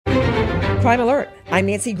Crime Alert. I'm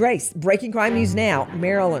Nancy Grace. Breaking crime news now.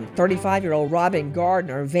 Maryland, 35-year-old Robin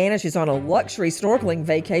Gardner vanishes on a luxury snorkeling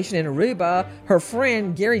vacation in Aruba. Her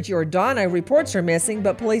friend, Gary Giordano, reports her missing,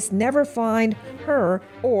 but police never find her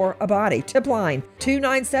or a body. Tip line,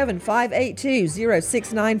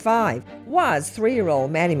 297-582-0695. Was 3-year-old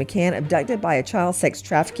Maddie McCann abducted by a child sex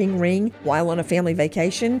trafficking ring while on a family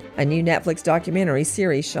vacation? A new Netflix documentary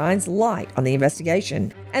series shines light on the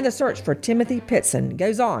investigation. And the search for Timothy Pitson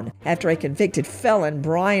goes on after a convicted felon,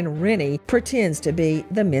 Brian Rennie, pretends to be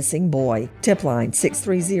the missing boy. Tip line,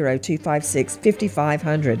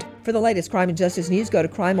 630-256-5500. For the latest crime and justice news, go to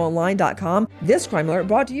crimeonline.com. This Crime Alert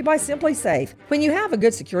brought to you by SimpliSafe. When you have a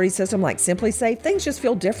good security system like SimpliSafe, things just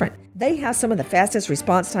feel different. They have some of the fastest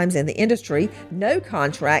response times in the industry, no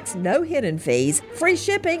contracts, no hidden fees, free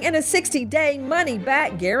shipping, and a 60-day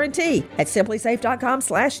money-back guarantee at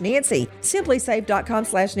SimpliSafe.com/Nancy.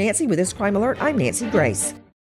 SimpliSafe.com/Nancy. With this Crime Alert, I'm Nancy Grace.